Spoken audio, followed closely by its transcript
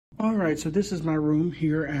All right, so this is my room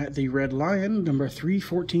here at the Red Lion, number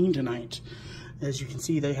 314 tonight. As you can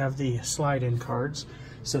see, they have the slide-in cards,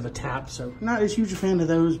 so the tap. So not as huge a fan of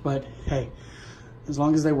those, but hey, as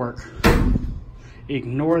long as they work.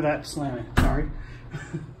 Ignore that slamming, sorry.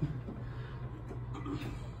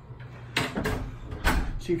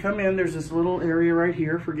 So you come in, there's this little area right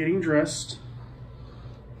here for getting dressed.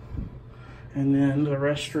 And then the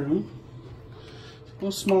restroom, a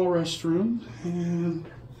little small restroom, and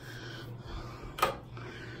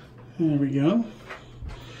there we go.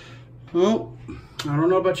 Well, I don't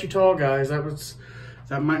know about you tall guys,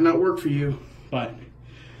 that might not work for you, but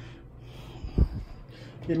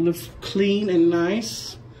it looks clean and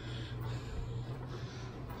nice.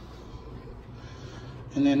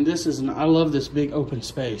 And then this is, I love this big open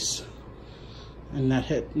space. And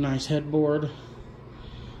that nice headboard.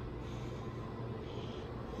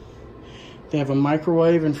 They have a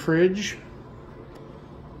microwave and fridge.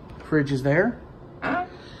 Fridge is there.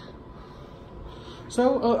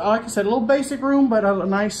 So, like I said, a little basic room, but a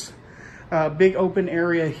nice big open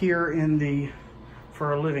area here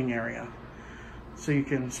for a living area. So you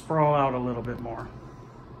can sprawl out a little bit more.